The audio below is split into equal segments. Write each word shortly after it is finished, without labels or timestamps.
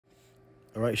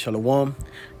All right, Shalom.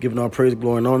 Giving all praise,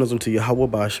 glory, and honors unto Yahweh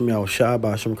by Hashem Yahushai, by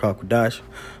Hashem Kakwadash.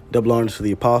 Double honors to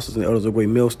the apostles and the elders of the great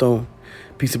millstone.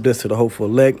 Peace and blessings to the hopeful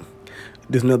elect.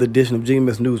 This is another edition of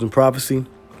GMS News and Prophecy.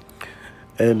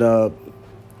 And the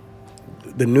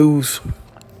news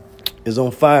is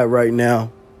on fire right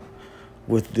now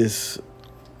with this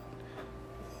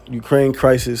Ukraine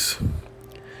crisis.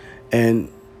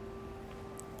 And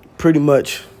pretty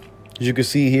much, as you can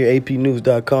see here,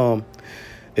 apnews.com,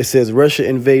 it says Russia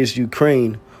invades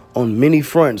Ukraine on many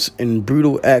fronts in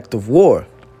brutal act of war.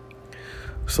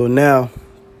 So now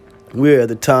we're at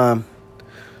the time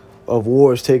of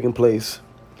wars taking place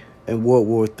and World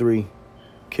War III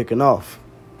kicking off.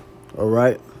 All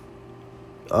right.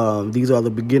 These are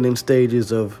the beginning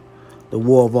stages of the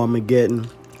War of Armageddon.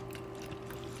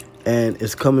 And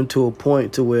it's coming to a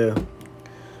point to where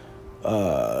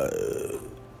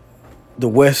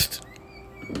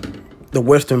the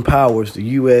Western powers, the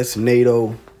U.S.,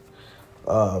 NATO,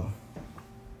 they're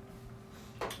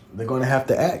going to have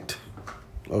to act,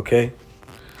 okay?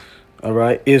 All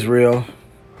right, Israel.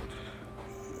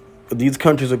 These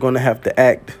countries are going to have to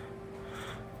act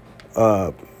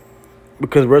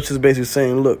because Russia's basically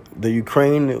saying, look, the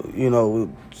Ukraine,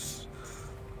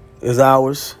 is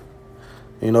ours.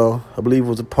 I believe it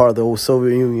was a part of the old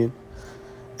Soviet Union.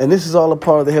 And this is all a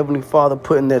part of the Heavenly Father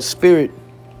putting that spirit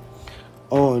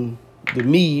on the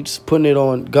Medes, putting it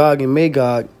on Gog and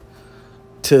Magog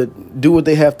to do what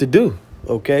they have to do,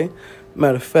 okay?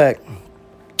 Matter of fact,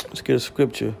 let's get a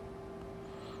scripture.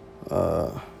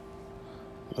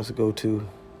 Let's go to,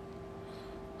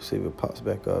 see if it pops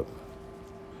back up.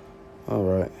 All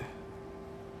right.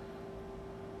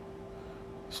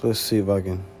 So let's see if I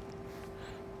can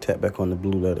tap back on the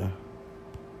blue letter.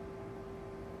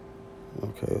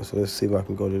 Okay, so let's see if I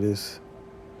can go to this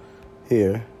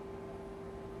here.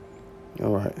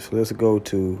 All right, so let's go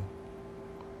to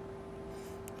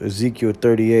Ezekiel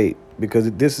 38,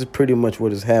 because this is pretty much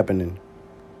what is happening.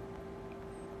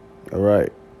 All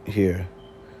right, here.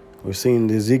 We're seeing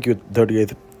the Ezekiel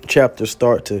 38th chapter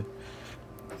start to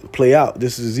play out.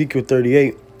 This is Ezekiel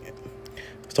 38.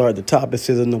 Start at the top. It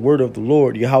says, "In the word of the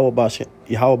Lord, Yahweh Hashem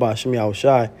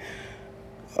Yahushai,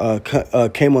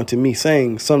 came unto me,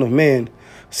 saying, Son of man,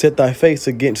 set thy face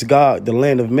against God, the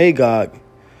land of Magog,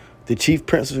 the chief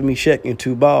prince of Meshech and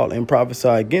Tubal, and prophesy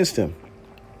against him."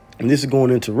 And this is going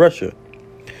into Russia.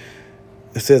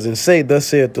 It says, "And say, Thus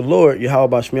saith the Lord, Yahweh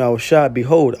Yahushai,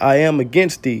 Behold, I am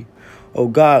against thee, O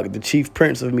Gog, the chief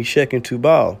prince of Meshech and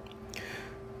Tubal."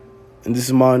 And this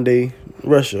is modern day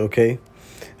Russia, okay?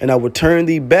 "And I will turn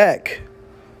thee back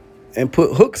and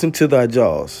put hooks into thy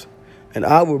jaws, and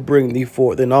I will bring thee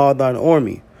forth in all thine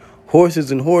army,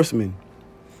 horses and horsemen."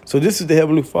 So this is the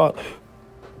Heavenly Father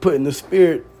putting the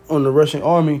spirit on the Russian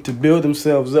army to build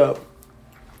themselves up.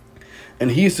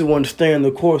 And he's the one staying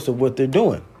the course of what they're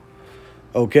doing.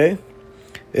 Okay?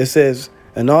 It says,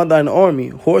 "And all thine army,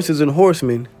 horses and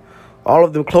horsemen, all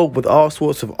of them clothed with all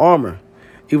sorts of armor,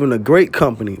 even a great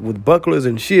company with bucklers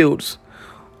and shields,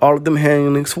 all of them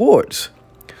handling swords."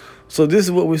 So this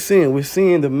is what we're seeing. We're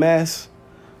seeing the mass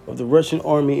of the Russian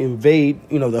army invade,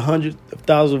 the hundreds of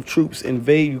thousands of troops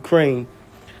invade Ukraine,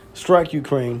 strike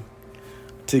Ukraine,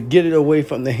 to get it away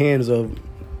from the hands of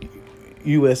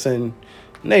U.S. and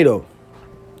NATO,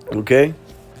 okay?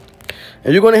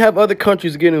 And you're going to have other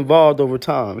countries get involved over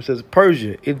time. It says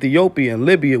Persia, Ethiopia, and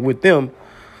Libya with them,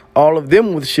 all of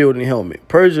them with shield and helmet.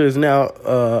 Persia is now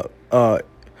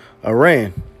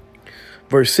Iran.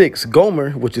 Verse 6,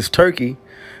 Gomer, which is Turkey,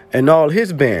 and all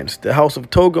his bands, the house of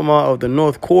Togarmah of the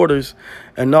north quarters,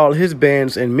 and all his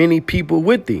bands, and many people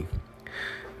with thee.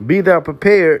 Be thou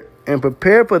prepared, and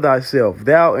prepare for thyself,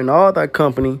 thou and all thy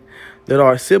company that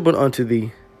are assembled unto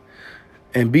thee,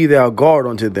 and be thou guard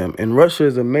unto them. And Russia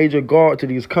is a major guard to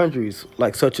these countries,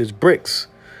 like such as BRICS,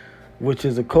 which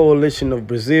is a coalition of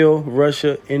Brazil,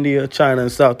 Russia, India, China,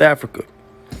 and South Africa.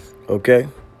 Okay?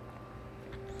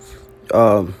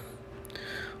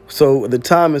 So the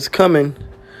time is coming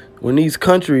when these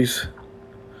countries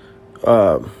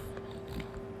are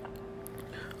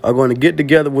going to get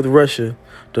together with Russia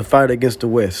to fight against the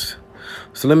West.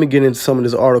 So let me get into some of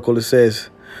this article. It says,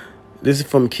 this is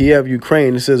from Kiev,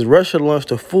 Ukraine. It says, Russia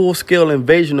launched a full-scale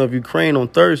invasion of Ukraine on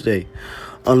Thursday,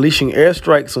 unleashing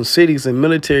airstrikes on cities and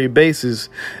military bases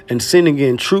and sending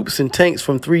in troops and tanks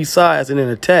from three sides in an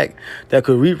attack that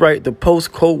could rewrite the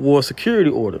post-Cold War security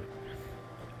order.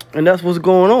 And that's what's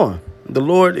going on. The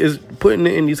Lord is putting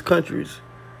it in these countries,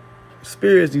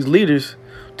 spirits, these leaders,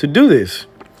 to do this.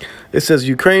 It says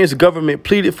Ukraine's government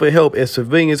pleaded for help as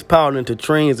civilians piled into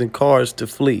trains and cars to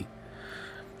flee.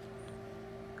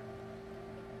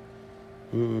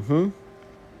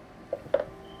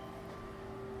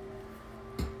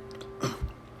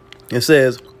 It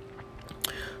says,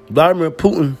 President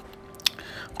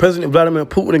Vladimir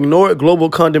Putin ignored global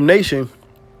condemnation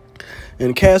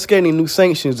and cascading new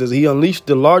sanctions as he unleashed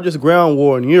the largest ground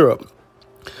war in Europe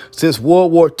since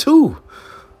World War II.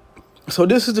 So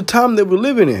this is the time that we're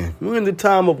living in. We're in the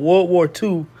time of World War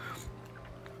II.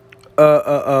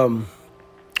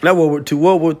 Not World War II,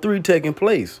 World War III taking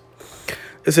place.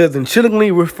 It says, and chillingly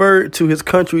referred to his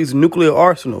country's nuclear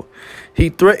arsenal. He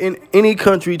threatened any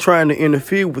country trying to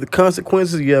interfere with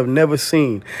consequences you have never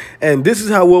seen. And this is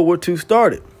how World War II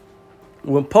started,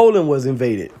 when Poland was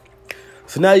invaded.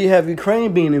 So now you have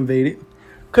Ukraine being invaded,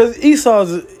 because Esau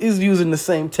is using the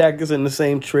same tactics and the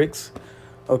same tricks.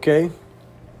 Okay?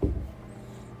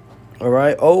 All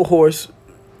right? Old horse,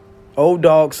 old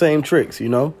dog, same tricks, you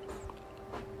know?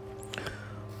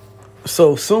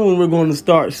 So soon we're going to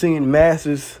start seeing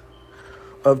masses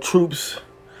of troops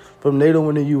from NATO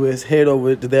and the U.S. head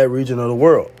over to that region of the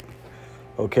world.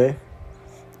 Okay?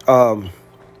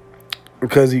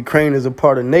 Because Ukraine is a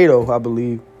part of NATO, I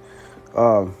believe.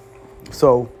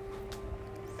 So,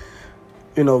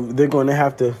 you know, they're going to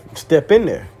have to step in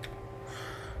there.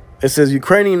 It says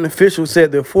Ukrainian officials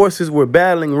said their forces were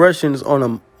battling Russians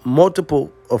on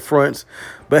multiple fronts,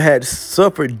 but had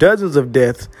suffered dozens of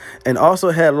deaths and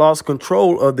also had lost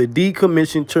control of the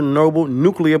decommissioned Chernobyl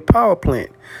nuclear power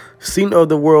plant, scene of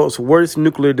the world's worst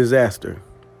nuclear disaster.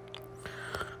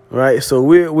 Right, so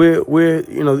we're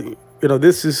you know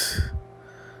this is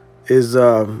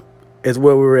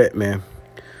where we're at, man.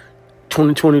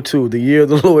 2022, the year of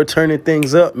the Lord, turning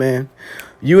things up, man.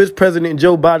 U.S. President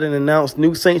Joe Biden announced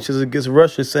new sanctions against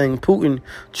Russia, saying Putin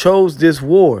chose this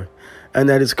war and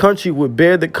that his country would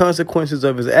bear the consequences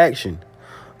of his action.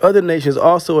 Other nations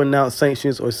also announced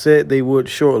sanctions or said they would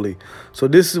shortly. So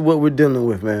this is what we're dealing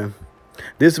with, man.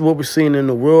 This is what we're seeing in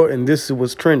the world, and this is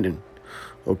what's trending.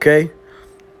 Okay?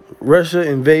 Russia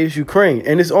invades Ukraine,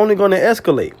 and it's only going to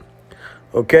escalate.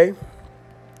 Okay?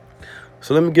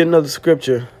 So let me get another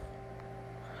scripture.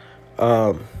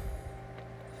 And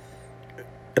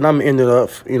I'm ending up,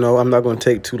 you know, I'm not going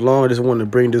to take too long. I just want to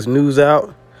bring this news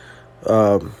out.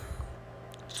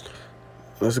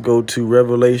 Let's go to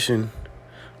Revelation,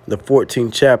 the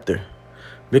 14th chapter,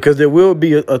 because there will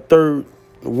be a third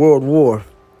world war,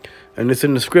 and it's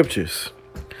in the scriptures.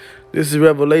 This is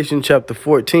Revelation chapter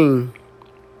 14,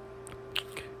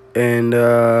 and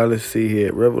let's see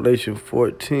here, Revelation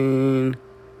 14.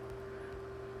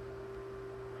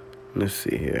 Let's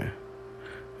see here,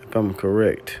 if I'm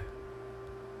correct.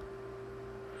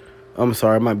 I'm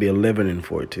sorry, it might be 11 and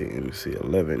 14. Let me see,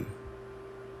 11.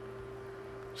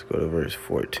 Let's go to verse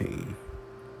 14.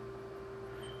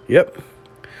 Yep.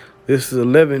 This is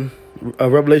 11,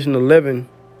 Revelation 11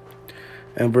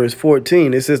 and verse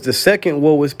 14. It says the second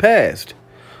woe is past.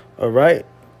 All right.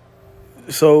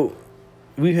 So,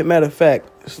 matter of fact,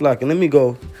 it's like, let me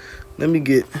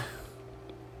get,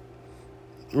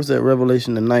 what's that,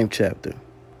 Revelation, the 9th chapter.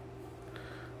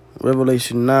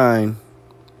 Revelation 9.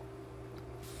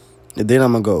 And then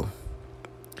I'm going to go.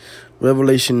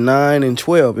 Revelation 9 and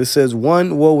 12. It says,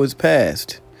 one woe is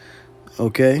past.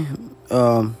 Okay.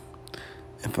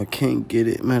 If I can't get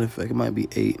it, matter of fact, it might be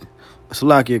 8. It's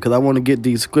lock here because I want to get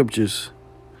these scriptures.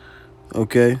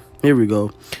 Okay. Here we go.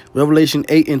 Revelation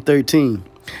 8 and 13.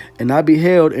 And I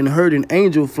beheld and heard an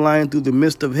angel flying through the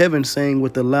midst of heaven, saying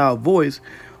with a loud voice,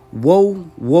 woe,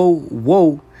 woe,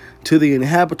 woe to the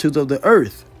inhabitants of the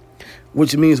earth.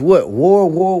 Which means what? War,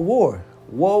 war, war.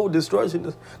 Woe,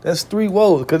 destruction. That's 3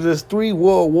 woes, because there's 3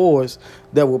 world wars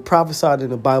that were prophesied in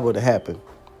the Bible to happen.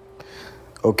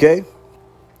 Okay?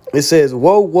 It says,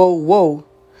 woe, woe, woe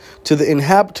to the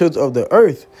inhabitants of the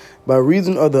earth by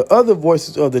reason of the other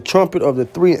voices of the trumpet of the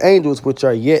 3 angels which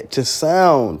are yet to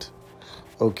sound.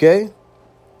 Okay?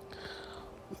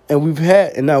 And we've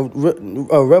had, and now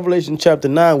Revelation chapter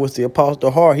 9 was the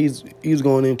Apostle Har. He's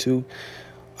going into,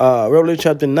 Revelation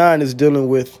chapter 9 is dealing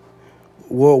with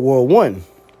World War I.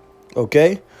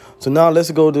 Okay? So now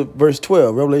let's go to verse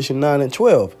 12, Revelation 9 and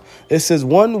 12. It says,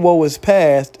 one woe is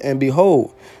past, and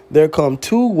behold, there come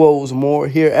 2 woes more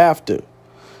hereafter.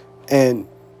 And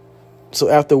so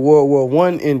after World War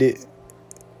I ended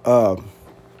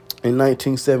in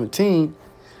 1917,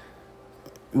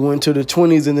 we went to the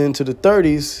 20s and then to the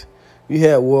 30s, we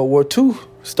had World War II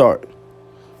start.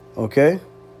 Okay?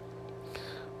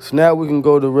 So now we can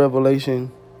go to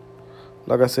Revelation,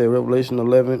 like I said, Revelation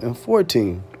 11 and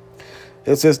 14.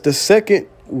 It says the second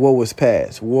war was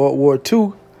past. World War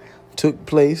II took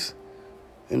place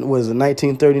in, was in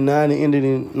 1939 and ended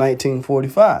in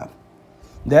 1945.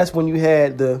 That's when you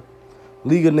had the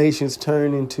League of Nations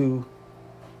turn into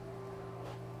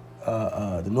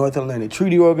the North Atlantic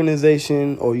Treaty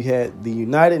Organization, or you had the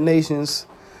United Nations.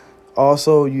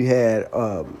 Also, you had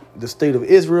the State of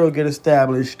Israel get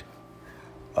established.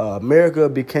 America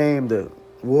became the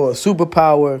world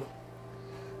superpower.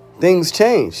 Things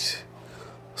changed.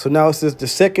 So now it says the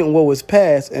second woe is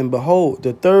past, and behold,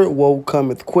 the third woe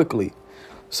cometh quickly.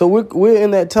 So we're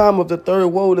in that time of the third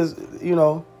woe is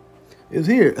is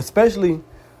here. Especially,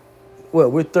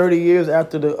 we're 30 years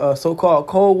after the so-called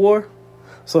Cold War.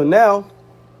 So now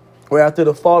we're after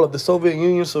the fall of the Soviet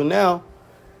Union. So now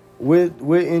we're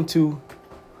into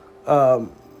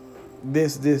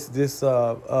this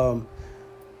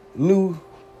new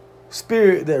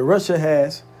spirit that Russia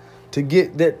has to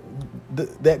get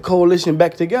that coalition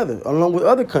back together along with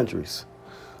other countries.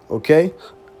 Okay,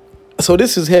 so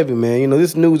this is heavy, man.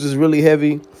 This news is really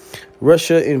heavy.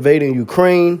 Russia invading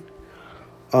Ukraine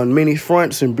on many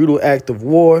fronts in brutal act of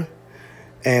war,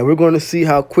 and we're going to see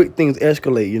how quick things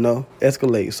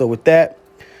escalate. So with that,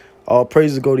 all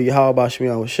praises go to Yahweh Bashmi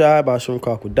Awashai, Bashim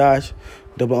Kakwadash.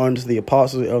 Double honors to the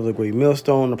apostles of the great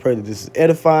millstone. I pray that this is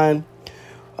edifying.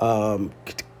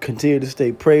 Continue to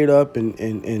stay prayed up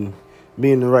and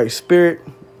be in the right spirit.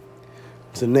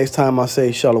 So next time I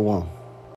say shalom.